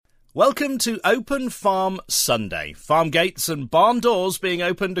Welcome to Open Farm Sunday. Farm gates and barn doors being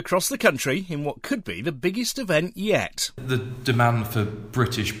opened across the country in what could be the biggest event yet. The demand for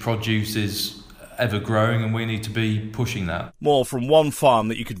British produce is ever growing and we need to be pushing that. More from one farm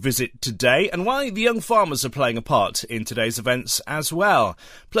that you could visit today and why the young farmers are playing a part in today's events as well.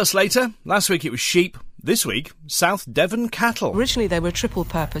 Plus later, last week it was sheep. This week, South Devon cattle. Originally they were a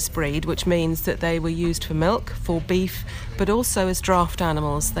triple-purpose breed, which means that they were used for milk, for beef, but also as draft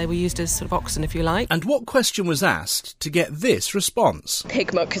animals. They were used as sort of oxen, if you like. And what question was asked to get this response?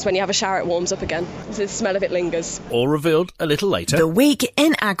 Pig muck, because when you have a shower it warms up again. The smell of it lingers. All revealed a little later. The Week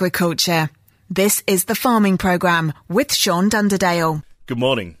in Agriculture. This is the Farming Programme with Sean Dunderdale. Good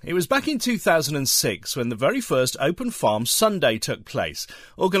morning. It was back in 2006 when the very first Open Farm Sunday took place.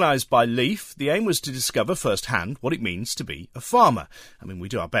 Organised by Leaf, the aim was to discover firsthand what it means to be a farmer. I mean, we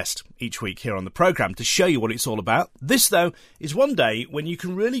do our best each week here on the programme to show you what it's all about. This, though, is one day when you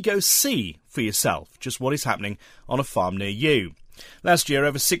can really go see for yourself just what is happening on a farm near you. Last year,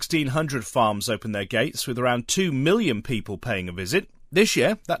 over 1,600 farms opened their gates, with around 2 million people paying a visit. This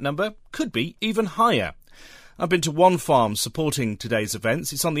year, that number could be even higher. I've been to one farm supporting today's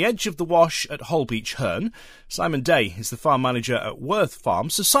events. It's on the edge of the Wash at Holbeach, Herne. Simon Day is the farm manager at Worth Farm.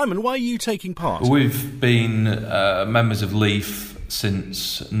 So, Simon, why are you taking part? We've been members of Leaf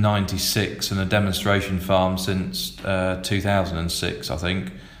since '96 and a demonstration farm since 2006, I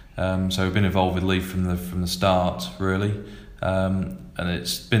think. So we've been involved with Leaf from the start, really. And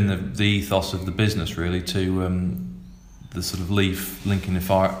it's been the ethos of the business, really, to the sort of Leaf linking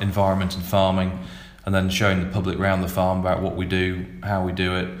environment and farming, and then showing the public around the farm about what we do, how we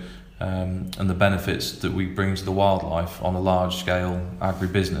do it, and the benefits that we bring to the wildlife on a large-scale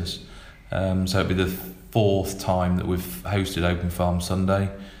agribusiness. So it'll be the fourth time that we've hosted Open Farm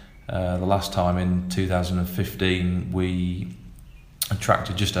Sunday. The last time in 2015 we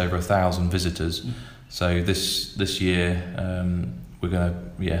attracted just over 1,000 visitors. So this year we're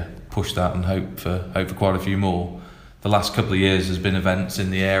going to push that and hope for quite a few more. The last couple of years there's been events in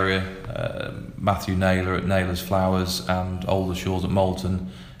the area. Matthew Naylor at Naylor's Flowers and Aldershaw's at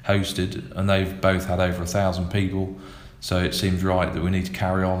Moulton hosted, and they've both had over 1,000 people. So it seems right that we need to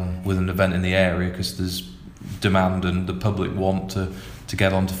carry on with an event in the area because there's demand and the public want to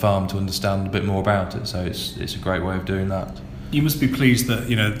get onto farm to understand a bit more about it. So it's a great way of doing that. You must be pleased that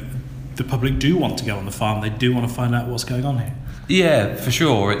the public do want to get on the farm. They do want to find out what's going on here. Yeah, for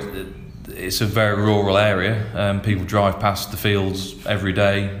sure. It's a very rural area. People drive past the fields every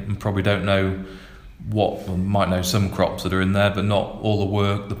day and probably don't know might know some crops that are in there, but not all the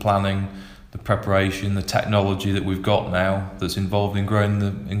work, the planning, the preparation, the technology that we've got now that's involved in growing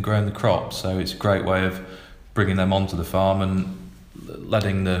the crops. So it's a great way of bringing them onto the farm and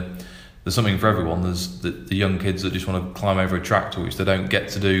letting there's something for everyone. There's the young kids that just want to climb over a tractor, which they don't get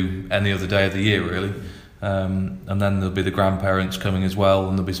to do any other day of the year, really. And then there'll be the grandparents coming as well,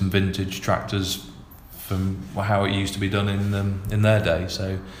 and there'll be some vintage tractors from how it used to be done in their day.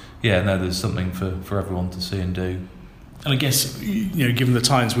 So, there's something for everyone to see and do. And I guess, given the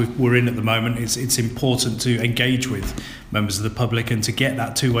times we're in at the moment, it's important to engage with members of the public and to get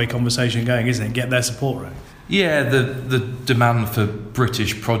that two-way conversation going, isn't it? Get their support, right? Yeah, the demand for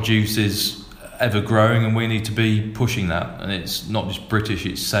British produce is ever growing and we need to be pushing that. And it's not just British,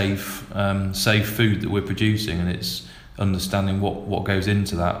 it's safe food that we're producing, and it's understanding what goes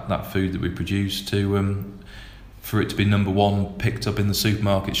into that food that we produce for it to be number one picked up in the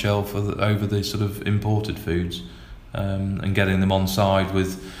supermarket shelf over the sort of imported foods, and getting them on side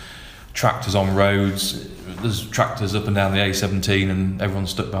with tractors on roads. There's tractors up and down the A17 and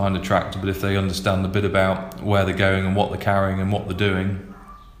everyone's stuck behind a tractor, but if they understand a bit about where they're going and what they're carrying and what they're doing,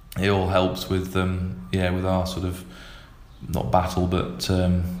 it all helps with with our sort of not battle but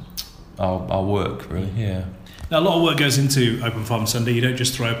our work, really. Yeah. Now, a lot of work goes into Open Farm Sunday. You don't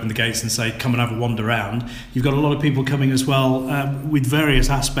just throw open the gates and say, come and have a wander around. You've got a lot of people coming as well with various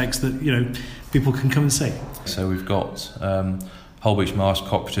aspects that, people can come and see. So we've got Holbeach Marsh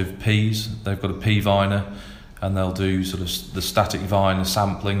Cooperative Peas. They've got a pea viner, and they'll do sort of the static viner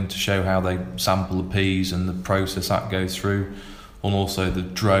sampling to show how they sample the peas and the process that goes through, and also the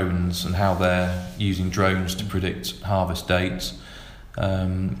drones and how they're using drones to predict harvest dates.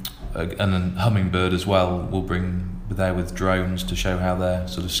 And then Hummingbird as well will bring there with drones to show how they're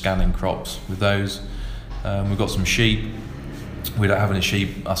sort of scanning crops with those. We've got some sheep. We don't have any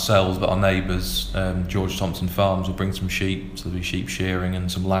sheep ourselves, but our neighbours, George Thompson Farms, will bring some sheep, so there'll be sheep shearing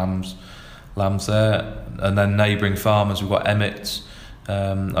and some lambs there. And then neighbouring farmers, we've got Emmett,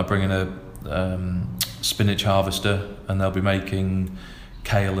 are bringing a spinach harvester, and they'll be making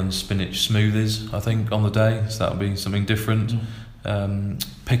kale and spinach smoothies, I think, on the day, so that'll be something different.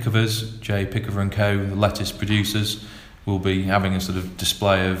 Pickovers, J. Pickover & Co., the lettuce producers, will be having a sort of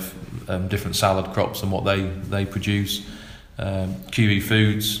display of different salad crops and what they produce. QE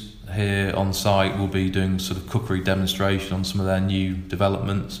Foods here on site will be doing sort of cookery demonstration on some of their new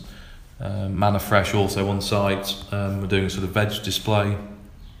developments. Manor Fresh also on site, we're doing a sort of veg display.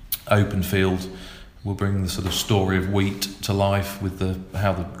 Open Field will bring the sort of story of wheat to life with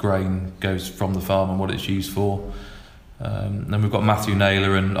how the grain goes from the farm and what it's used for. Then we've got Matthew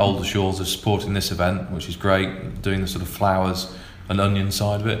Naylor and Aldershaw's are supporting this event, which is great, doing the sort of flowers and onion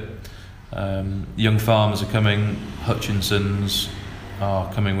side of it. Young farmers are coming, Hutchinson's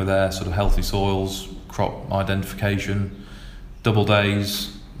are coming with their sort of healthy soils, crop identification. Double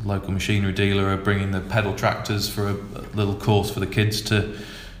Days, local machinery dealer, are bringing the pedal tractors for a little course for the kids to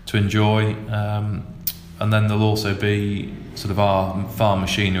enjoy. And then there'll also be sort of our farm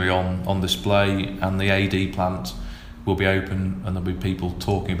machinery on display, and the AD plant will be open, and there'll be people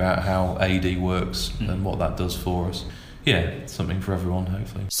talking about how AD works and what that does for us. Yeah, something for everyone,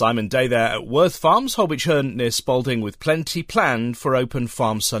 hopefully. Simon Day there at Worth Farms, Holwich Herne near Spalding, with plenty planned for Open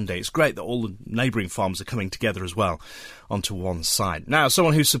Farm Sunday. It's great that all the neighbouring farms are coming together as well onto one site. Now,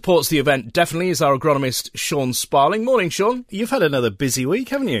 someone who supports the event definitely is our agronomist, Sean Sparling. Morning, Sean. You've had another busy week,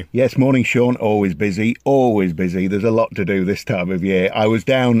 haven't you? Yes, morning, Sean. Always busy, always busy. There's a lot to do this time of year. I was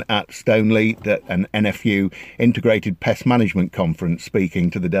down at Stoneleigh at an NFU Integrated Pest Management Conference, speaking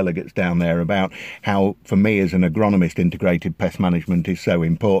to the delegates down there about how, for me as an agronomist, integrated pest management is so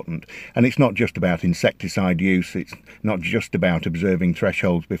important. And it's not just about insecticide use, it's not just about observing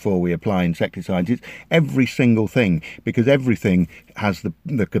thresholds before we apply insecticides, it's every single thing, because everything has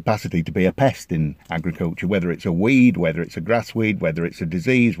the capacity to be a pest in agriculture, whether it's a weed, whether it's a grass weed, whether it's a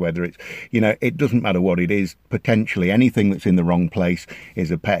disease, whether it's, it doesn't matter what it is, potentially anything that's in the wrong place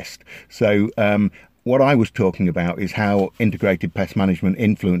is a pest. So what I was talking about is how integrated pest management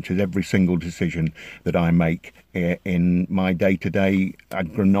influences every single decision that I make in my day-to-day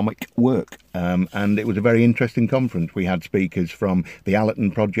agronomic work. And it was a very interesting conference. We had speakers from the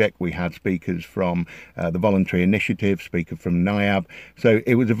Allerton Project, we had speakers from the Voluntary Initiative, speaker from NIAB. So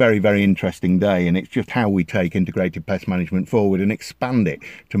it was a very, very interesting day, and it's just how we take integrated pest management forward and expand it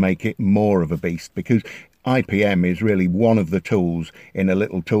to make it more of a beast, because IPM is really one of the tools in a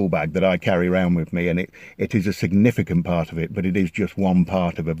little tool bag that I carry around with me, and it is a significant part of it, but it is just one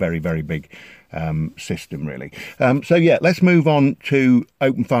part of a very, very big system, really. So yeah, let's move on to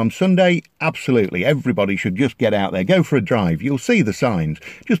Open Farm Sunday. Absolutely, everybody should just get out there, go for a drive. You'll see the signs.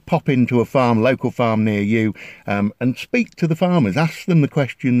 Just pop into a local farm near you, and speak to the farmers. Ask them the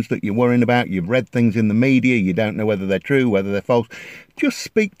questions that you're worrying about. You've read things in the media, you don't know whether they're true, whether they're false. Just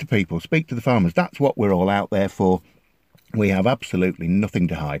speak to people, speak to the farmers. That's what we're all out there for. We have absolutely nothing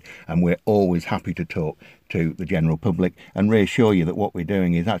to hide, and we're always happy to talk to the general public and reassure you that what we're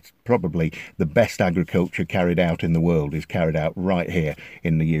doing is that's probably the best agriculture carried out in the world is carried out right here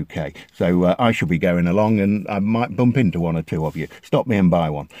in the UK. So I shall be going along, and I might bump into one or two of you. Stop me and buy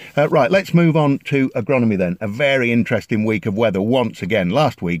one. Right, let's move on to agronomy then. A very interesting week of weather once again.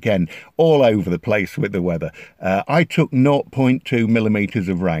 Last weekend, all over the place with the weather. I took 0.2 millimetres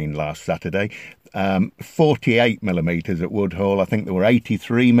of rain last Saturday. 48 millimetres at Woodhall. I think there were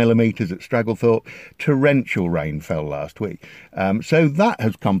 83 millimetres at Stragglethorpe. Torrential rain fell last week. So that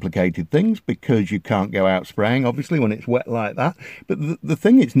has complicated things because you can't go out spraying, obviously, when it's wet like that. But the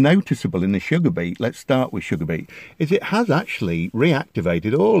thing that's noticeable in the sugar beet, let's start with sugar beet, is it has actually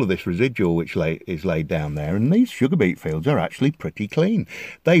reactivated all of this residual which is laid down there. And these sugar beet fields are actually pretty clean.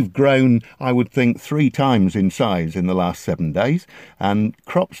 They've grown, I would think, 3 times in size in the last 7 days. And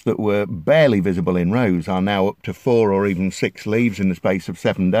crops that were barely visible in rows are now up to 4 or even 6 leaves in the space of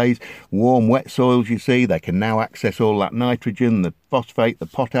 7 days. Warm, wet soils, you see, they can now access all that nitrogen, the phosphate, the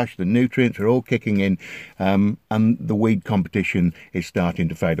potash, the nutrients are all kicking in, and the weed competition is starting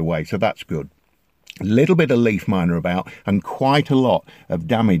to fade away. So that's good. A little bit of leaf miner about, and quite a lot of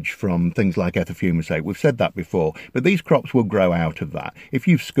damage from things like ethofumicate. We've said that before, but these crops will grow out of that. If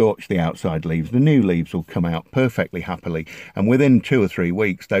you've scorched the outside leaves, the new leaves will come out perfectly happily, and within 2 or 3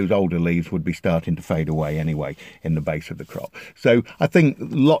 weeks, those older leaves would be starting to fade away anyway in the base of the crop. So I think a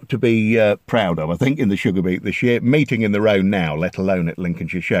lot to be proud of, I think, in the sugar beet this year. Meeting in the row now, let alone at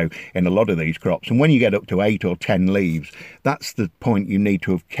Lincolnshire Show, in a lot of these crops. And when you get up to 8 or 10 leaves, that's the point you need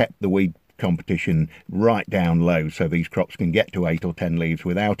to have kept the weed competition right down low so these crops can get to 8 or 10 leaves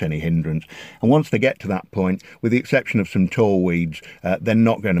without any hindrance. And once they get to that point, with the exception of some tall weeds, they're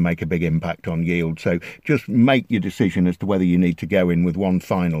not going to make a big impact on yield. So just make your decision as to whether you need to go in with one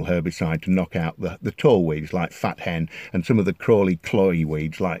final herbicide to knock out the tall weeds like fat hen and some of the crawly cloy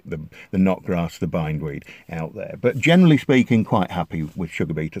weeds like the knotgrass, the bindweed out there. But generally speaking, quite happy with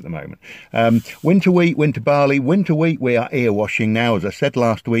sugar beet at the moment. Winter wheat, winter barley. Winter wheat, we are ear washing now. As I said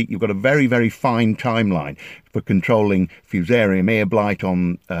last week, you've got a very, very fine timeline for controlling Fusarium ear blight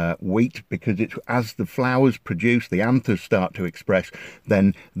on wheat, because it's as the flowers produce, the anthers start to express,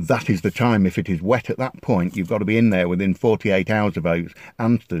 then that is the time. If it is wet at that point, you've got to be in there within 48 hours of those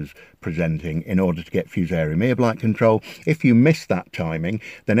anthers presenting in order to get Fusarium ear blight control. If you miss that timing,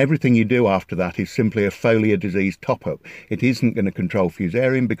 then everything you do after that is simply a foliar disease top-up. It isn't going to control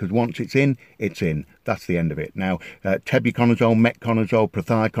Fusarium, because once it's in, it's in. That's the end of it. Now, tebuconazole, metconazole,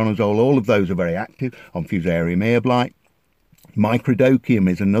 prothioconazole, all of those are very active on Fusarium ear blight. Microdochium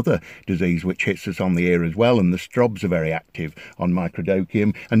is another disease which hits us on the ear as well, and the strobs are very active on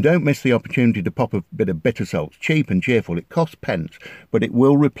microdochium. And don't miss the opportunity to pop a bit of bitter salts. Cheap and cheerful. It costs pence, but it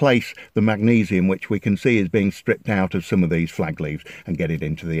will replace the magnesium, which we can see is being stripped out of some of these flag leaves, and get it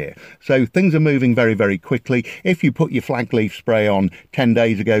into the ear. So things are moving very, very quickly. If you put your flag leaf spray on 10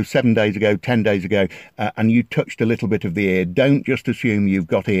 days ago, 7 days ago, 10 days ago, and you touched a little bit of the ear, don't just assume you've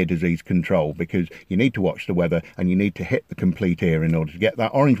got ear disease control, because you need to watch the weather and you need to hit the complete ear in order to get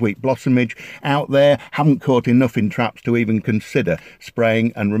that orange wheat blossomage out there. Haven't caught enough in traps to even consider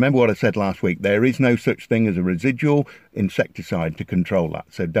spraying. And remember what I said last week, there is no such thing as a residual insecticide to control that,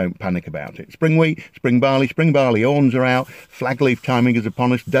 so don't panic about it. Spring wheat, spring barley awns are out, flag leaf timing is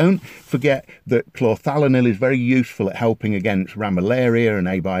upon us. Don't forget that chlorthalonil is very useful at helping against ramillaria and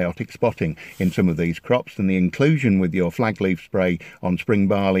abiotic spotting in some of these crops, and the inclusion with your flag leaf spray on spring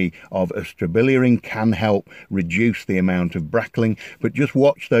barley of astrobillering can help reduce the amount of brackling. But just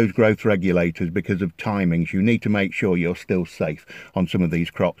watch those growth regulators because of timings. You need to make sure you're still safe on some of these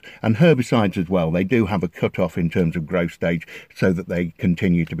crops, and herbicides as well. They do have a cut-off in terms of growth stage so that they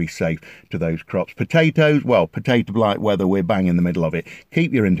continue to be safe to those crops. Potatoes, well, potato blight weather, we're bang in the middle of it.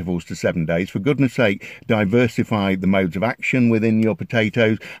 Keep your intervals to 7 days. For goodness sake, diversify the modes of action within your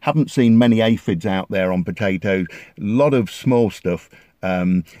potatoes. Haven't seen many aphids out there on potatoes. A lot of small stuff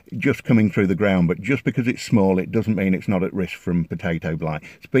just coming through the ground, but just because it's small, it doesn't mean it's not at risk from potato blight.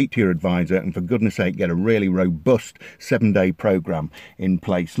 Speak to your advisor, and for goodness sake, get a really robust 7-day programme in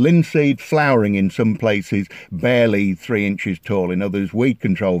place. Linseed flowering in some places, barely 3 inches tall. In others, weed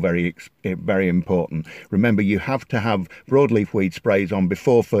control very important. Remember, you have to have broadleaf weed sprays on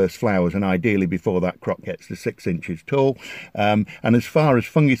before first flowers, and ideally before that crop gets to 6 inches tall. And as far as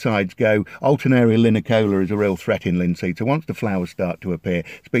fungicides go, Alternaria linicola is a real threat in linseed, so once the flowers start to appear,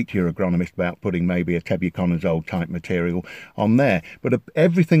 speak to your agronomist about putting maybe a tebuconazole type material on there. But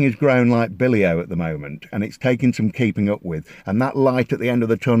everything is grown like billio at the moment, and it's taking some keeping up with, and that light at the end of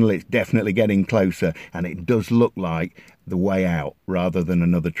the tunnel, it's definitely getting closer, and it does look like the way out rather than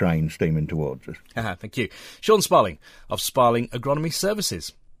another train steaming towards us. Thank you. Sean Sparling of Sparling Agronomy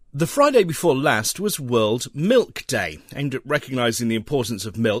Services. The Friday before last was World Milk Day, aimed at recognising the importance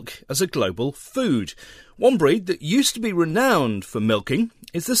of milk as a global food. One breed that used to be renowned for milking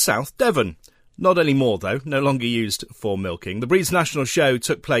is the South Devon. Not anymore, though, no longer used for milking. The breed's national show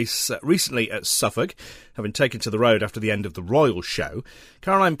took place recently at Suffolk, having taken to the road after the end of the Royal Show.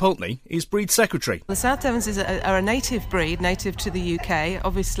 Caroline Pulteney is breed secretary. The South Devons are a native breed, native to the UK.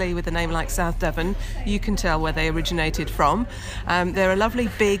 Obviously, with a name like South Devon, you can tell where they originated from. They're a lovely,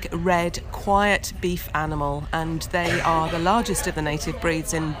 big, red, quiet beef animal, and they are the largest of the native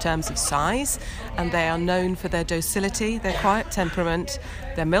breeds in terms of size, and they are known for their docility, their quiet temperament,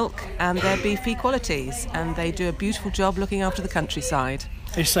 their milk, and their beefy qualities, and they do a beautiful job looking after the countryside.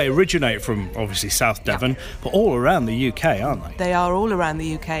 They say originate from, obviously, South Devon, but all around the UK, aren't they? They are all around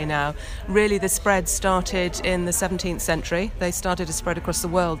the UK now. Really, the spread started in the 17th century. They started to spread across the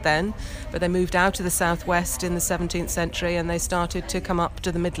world then, but they moved out to the southwest in the 17th century, and they started to come up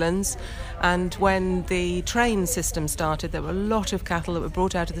to the Midlands. And when the train system started, there were a lot of cattle that were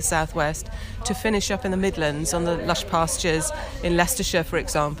brought out of the southwest to finish up in the Midlands on the lush pastures in Leicestershire, for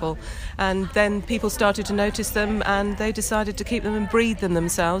example. And then people started to notice them, and they decided to keep them and breed them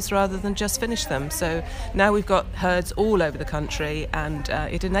themselves rather than just finish them. So now we've got herds all over the country, and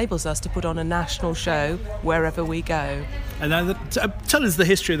it enables us to put on a national show wherever we go. And now tell us the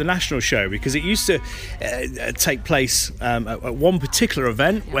history of the national show, because it used to take place at one particular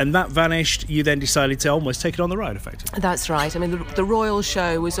event. When that vanished, you then decided to almost take it on the road, effectively. That's right. I mean, the Royal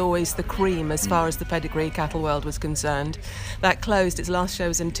Show was always the cream as far as the pedigree cattle world was concerned. That closed. Its last show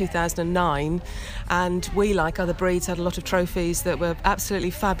was in 2009, and we, like other breeds, had a lot of trophies that were absolutely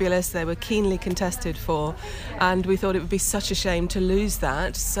fabulous. They were keenly contested for, and we thought it would be such a shame to lose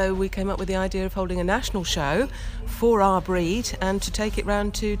that. So we came up with the idea of holding a national show for our breed and to take it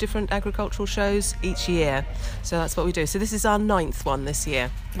round to different agricultural shows each year. So that's what we do. So this is our 9th one this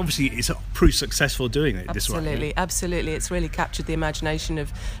year. Obviously, it's proved successful doing it this way. Absolutely, absolutely. It's really captured the imagination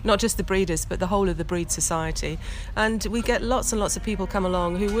of not just the breeders, but the whole of the breed society. And we get lots and lots of people come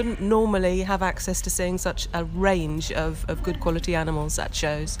along who wouldn't normally have access to seeing such a range of good quality animals at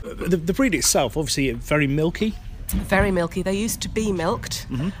shows. The breed itself, obviously, very milky. Very milky. They used to be milked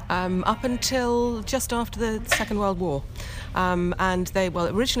up until just after the Second World War. And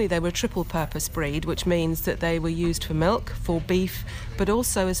originally they were a triple-purpose breed, which means that they were used for milk, for beef, but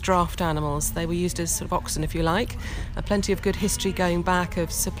also as draft animals. They were used as sort of oxen, if you like. Plenty of good history going back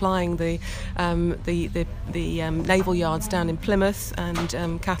of supplying the naval yards down in Plymouth,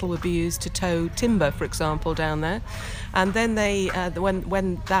 and cattle would be used to tow timber, for example, down there. And then they,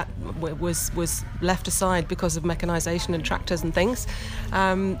 when that was left aside because of mechanisation and tractors and things,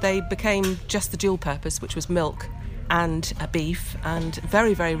 they became just the dual purpose, which was milk and beef, and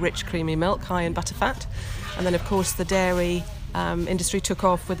very, very rich creamy milk, high in butterfat. And then, of course, the dairy industry took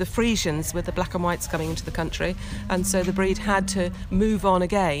off with the Friesians, with the black and whites coming into the country, and so the breed had to move on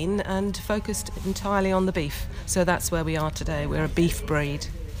again and focused entirely on the beef. So that's where we are today. We're a beef breed.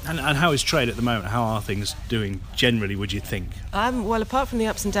 And how is trade at the moment? How are things doing generally, would you think? Well, apart from the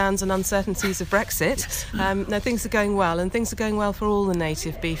ups and downs and uncertainties of Brexit, no, things are going well, and things are going well for all the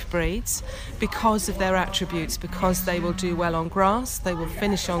native beef breeds because of their attributes, because they will do well on grass, they will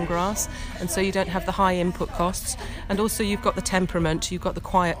finish on grass, and so you don't have the high input costs. And also you've got the temperament, you've got the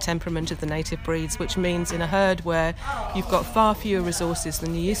quiet temperament of the native breeds, which means in a herd where you've got far fewer resources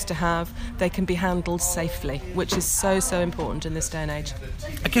than you used to have, they can be handled safely, which is so, so important in this day and age.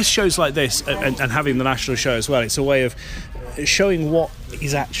 I guess shows like this and having the national show as well, it's a way of showing what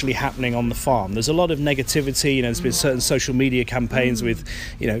is actually happening on the farm. There's a lot of negativity, there's been certain social media campaigns with,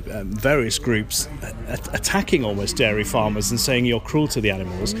 various groups attacking almost dairy farmers and saying you're cruel to the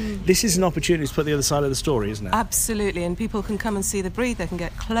animals. This is an opportunity to put the other side of the story, isn't it? Absolutely, and people can come and see the breed, they can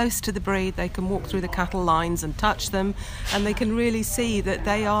get close to the breed, they can walk through the cattle lines and touch them, and they can really see that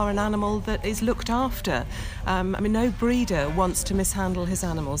they are an animal that is looked after. No breeder wants to mishandle his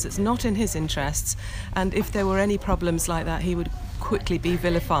animals. It's not in his interests, and if there were any problems like that, he would quickly be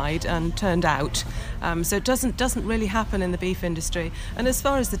vilified and turned out. So it doesn't really happen in the beef industry. And as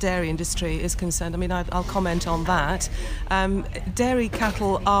far as the dairy industry is concerned, I'll comment on that. Dairy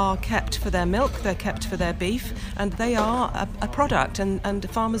cattle are kept for their milk, they're kept for their beef, and they are a product, and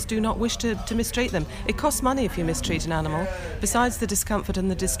farmers do not wish to mistreat them. It costs money if you mistreat an animal, besides the discomfort and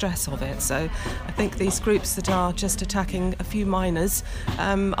the distress of it. So I think these groups that are just attacking a few minors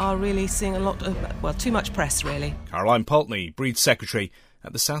are really seeing a lot of, too much press, really. Caroline Pulteney, Breed Secretary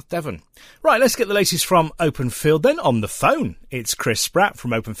at the South Devon. Right, let's get the latest from Openfield then. On the phone, it's Chris Spratt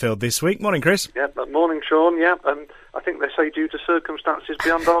from Openfield this week. Morning, Chris. Yeah, morning, Sean. Yeah, and I think they say due to circumstances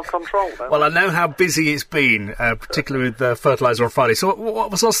beyond our control. Well, I know how busy it's been, particularly with fertiliser on Friday. So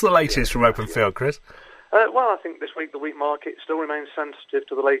what's the latest from Openfield, Chris? I think this week the wheat market still remains sensitive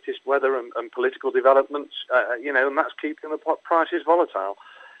to the latest weather and political developments, and that's keeping the prices volatile.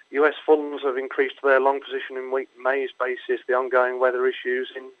 US funds have increased their long position in wheat and maize basis the ongoing weather issues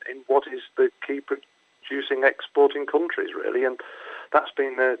in what is the key producing exporting countries, really, and that's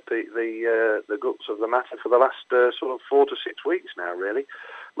been the guts of the matter for the last sort of 4 to 6 weeks now, really.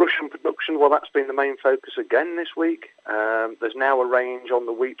 Russian production, that's been the main focus again this week. There's now a range on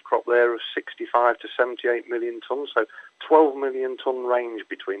the wheat crop there of 65 to 78 million tonnes, so 12 million tonne range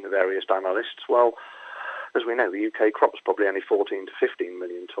between the various analysts. Well, as we know, the UK crop's probably only 14 to 15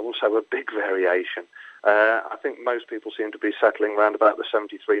 million tonnes, so a big variation. I think most people seem to be settling around about the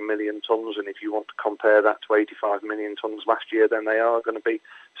 73 million tonnes, and if you want to compare that to 85 million tonnes last year, then they are going to be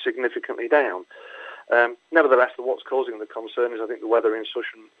significantly down. Nevertheless, what's causing the concern is I think the weather in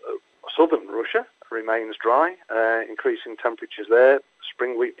southern Russia remains dry, increasing temperatures there,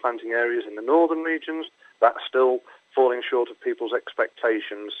 spring wheat planting areas in the northern regions, that's still falling short of people's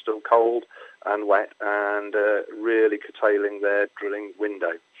expectations, still cold and wet, and really curtailing their drilling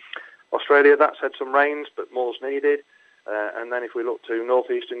window. Australia, that's had some rains, but more's needed. And then if we look to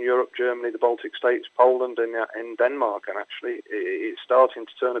northeastern Europe, Germany, the Baltic states, Poland, and in Denmark, and actually it's starting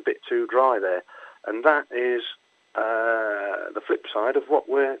to turn a bit too dry there. And that is the flip side of what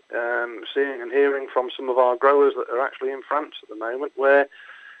we're seeing and hearing from some of our growers that are actually in France at the moment, where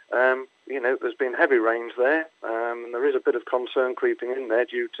there's been heavy rains there, and there is a bit of concern creeping in there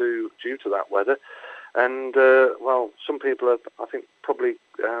due to that weather. And some people are, I think, probably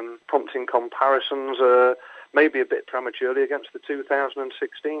prompting comparisons, maybe a bit prematurely, against the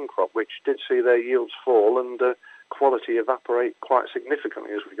 2016 crop, which did see their yields fall and quality evaporate quite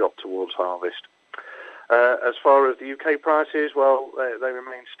significantly as we got towards harvest. As far as the UK prices, they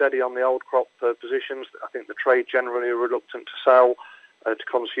remain steady on the old crop positions. I think the trade generally are reluctant to sell to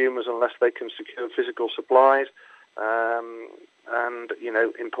consumers unless they can secure physical supplies.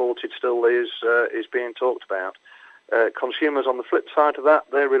 Imported still is being talked about. Consumers, on the flip side of that,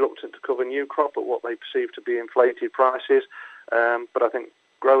 they're reluctant to cover new crop at what they perceive to be inflated prices. But I think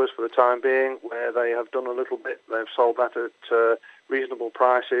growers, for the time being, where they have done a little bit, they've sold that at reasonable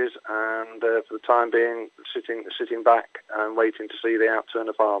prices, and for the time being, sitting back and waiting to see the outturn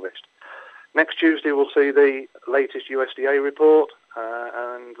of harvest. Next Tuesday, we'll see the latest USDA report,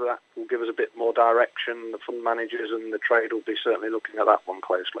 and that will give us a bit more direction. The fund managers and the trade will be certainly looking at that one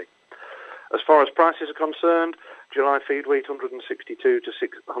closely. As far as prices are concerned, July feed wheat 162 to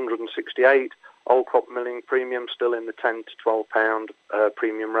 168, old crop milling premium still in the £10 to £12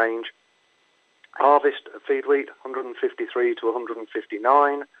 premium range. Harvest feed wheat 153 to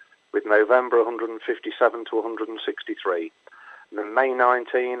 159, with November 157 to 163. And then May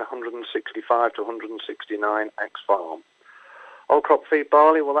 19, 165 to 169 ex-farm. Old crop feed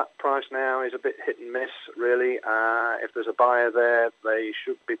barley, that price now is a bit hit and miss, really. If there's a buyer there, they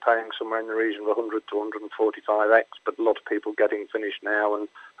should be paying somewhere in the region of 100 to 145x, but a lot of people getting finished now and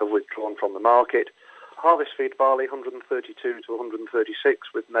have withdrawn from the market. Harvest feed barley 132 to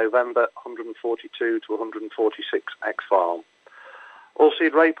 136, with November 142 to 146 ex-farm.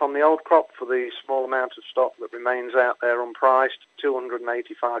 All-seed rape on the old crop for the small amount of stock that remains out there unpriced,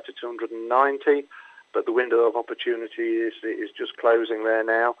 285 to 290. But the window of opportunity is just closing there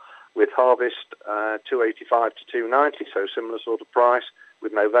now, with harvest 285 to 290, so similar sort of price,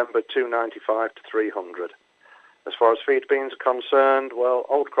 with November 295 to 300. As far as feed beans are concerned,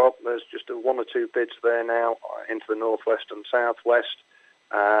 old crop, there's just one or two bids there now into the northwest and southwest,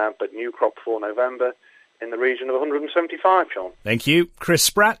 but new crop for November in the region of 175, Sean. Thank you. Chris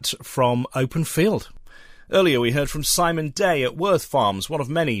Spratt from Open Field. Earlier we heard from Simon Day at Worth Farms, one of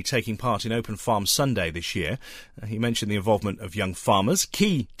many taking part in Open Farm Sunday this year. He mentioned the involvement of young farmers,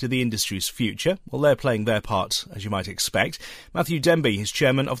 key to the industry's future. Well, they're playing their part, as you might expect. Matthew Denby is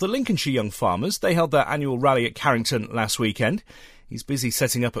chairman of the Lincolnshire Young Farmers. They held their annual rally at Carrington last weekend. He's busy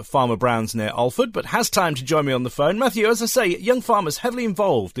setting up at Farmer Brown's near Alford, but has time to join me on the phone. Matthew, as I say, young farmers heavily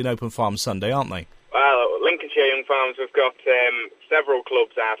involved in Open Farm Sunday, aren't they? Well, Lincolnshire Young Farmers have got several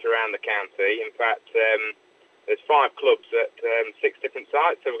clubs out around the county. In fact, there's 5 clubs at 6 different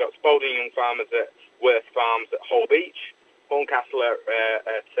sites. So we've got Spalding Young Farmers at Worth Farms at Hull Beach, Horncastle at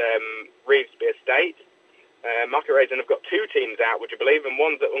Reevesby Estate. Market Raisin have got 2 teams out, would you believe, and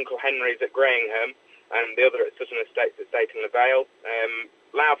one's at Uncle Henry's at Grayingham, and the other at Sutton Estates at Staten le Vale.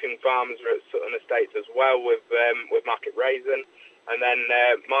 Louth Young Farmers are at Sutton Estates as well with Market Raisin. And then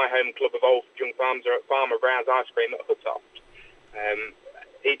my home club of Old Young Farms are at Farmer Brown's Ice Cream at Huttoft.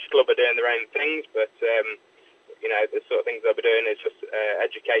 Each club are doing their own things, but the sort of things they'll be doing is just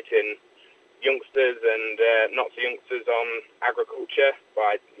educating youngsters and not so youngsters on agriculture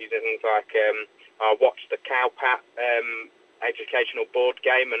by using things like our Watch the Cowpat educational board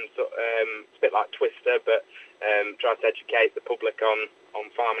game, and it's a bit like Twister, but tries to educate the public on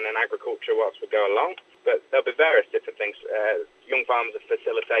farming and agriculture whilst we go along. But there'll be various different things. Young farmers are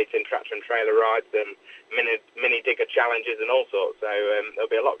facilitating tractor and trailer rides and mini digger challenges and all sorts. So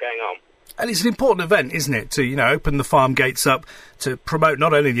there'll be a lot going on. And it's an important event, isn't it, to open the farm gates up to promote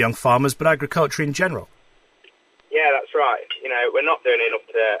not only the young farmers but agriculture in general. Yeah, that's right. We're not doing enough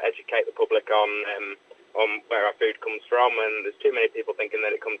to educate the public on where our food comes from, and there's too many people thinking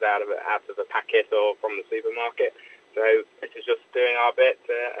that it comes out of a packet or from the supermarket. So this is just doing our bit,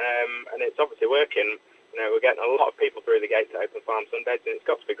 and it's obviously working. We're getting a lot of people through the gates at Open Farm Sundays, and it's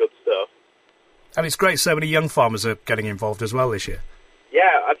got to be good stuff. And it's great so many young farmers are getting involved as well this year.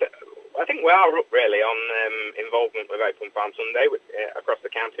 Yeah, I think we are up really on involvement with Open Farm Sunday across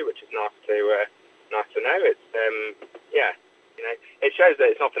the county, which is nice to know. It's it shows that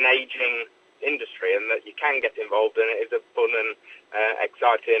it's not an ageing industry and that you can get involved, and it is a fun and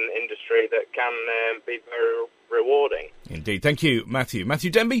exciting industry that can be very rewarding. Indeed. Thank you, Matthew. Matthew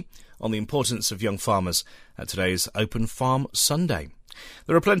Denby on the importance of young farmers at today's Open Farm Sunday.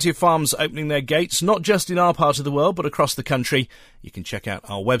 There are plenty of farms opening their gates, not just in our part of the world, but across the country. You can check out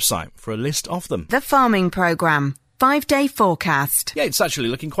our website for a list of them. The Farming Programme. 5-day forecast. Yeah, it's actually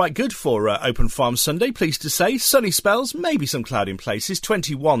looking quite good for Open Farm Sunday, pleased to say. Sunny spells, maybe some cloud in places,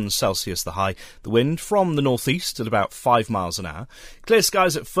 21 Celsius the high. The wind from the northeast at about 5 miles an hour. Clear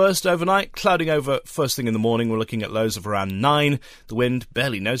skies at first overnight, clouding over first thing in the morning. We're looking at lows of around 9. The wind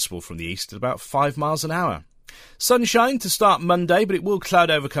barely noticeable from the east at about 5 miles an hour. Sunshine to start Monday, but it will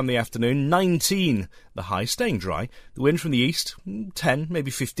cloud over come the afternoon. 19 the high, staying dry. The wind from the east, 10, maybe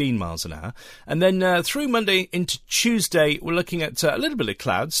 15 miles an hour. And then through Monday into Tuesday, we're looking at a little bit of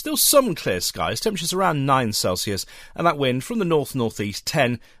clouds, still some clear skies, temperatures around 9 Celsius, and that wind from the north-northeast,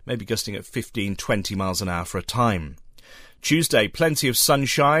 10, maybe gusting at 15, 20 miles an hour for a time. Tuesday, plenty of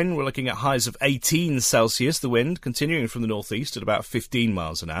sunshine. We're looking at highs of 18 Celsius, the wind continuing from the northeast at about 15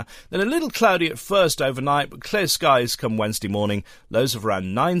 miles an hour. Then a little cloudy at first overnight, but clear skies come Wednesday morning, lows of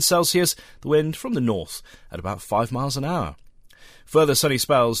around 9 Celsius, the wind from the north at about 5 miles an hour. Further sunny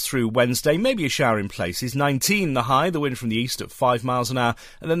spells through Wednesday, maybe a shower in places. 19 the high, the wind from the east at 5 miles an hour.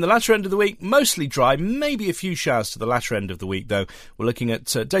 And then the latter end of the week, mostly dry, maybe a few showers to the latter end of the week, though. We're looking at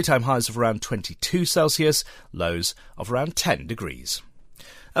daytime highs of around 22 Celsius, lows of around 10 degrees.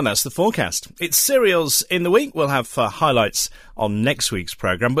 And that's the forecast. It's cereals in the week. We'll have highlights on next week's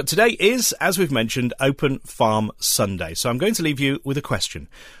programme. But today is, as we've mentioned, Open Farm Sunday. So I'm going to leave you with a question.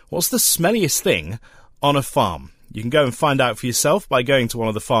 What's the smelliest thing on a farm? You can go and find out for yourself by going to one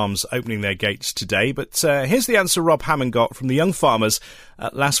of the farms opening their gates today. But here's the answer Rob Hammond got from the young farmers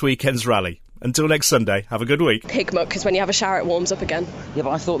at last weekend's rally. Until next Sunday, have a good week. Pig muck, because when you have a shower it warms up again. Yeah, but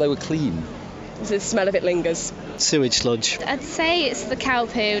I thought they were clean. The smell of it lingers. Sewage sludge. I'd say it's the cow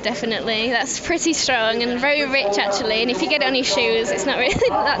poo, definitely. That's pretty strong and very rich, actually. And if you get it on your shoes, it's not really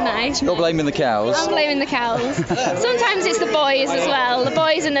that nice. You're blaming the cows? I'm blaming the cows. Sometimes it's the boys as well. The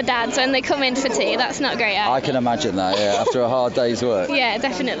boys and the dads, when they come in for tea, that's not great either. I can imagine that, yeah, after a hard day's work. Yeah,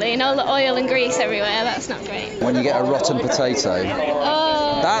 definitely. And all the oil and grease everywhere, that's not great. When you get a rotten potato.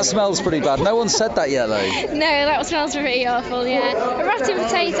 Oh. That smells pretty bad. No one said that yet, though. No, that smells pretty awful, yeah. A rotten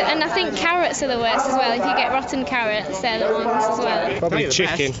potato, and I think carrots are the worst as well. If you get rotten carrots, they're the ones as well. Probably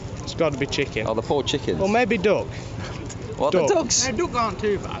chicken. It's got to be chicken. Oh, the poor chickens. Or maybe duck. What, duck. the ducks? No, duck aren't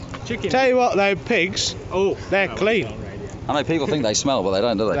too bad. Chicken. Tell you what, though, pigs, they're clean. I know people think they smell, but they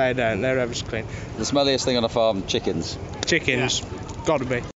don't, do they? They don't. They're ever clean. The smelliest thing on a farm, chickens. Chickens. Got to be.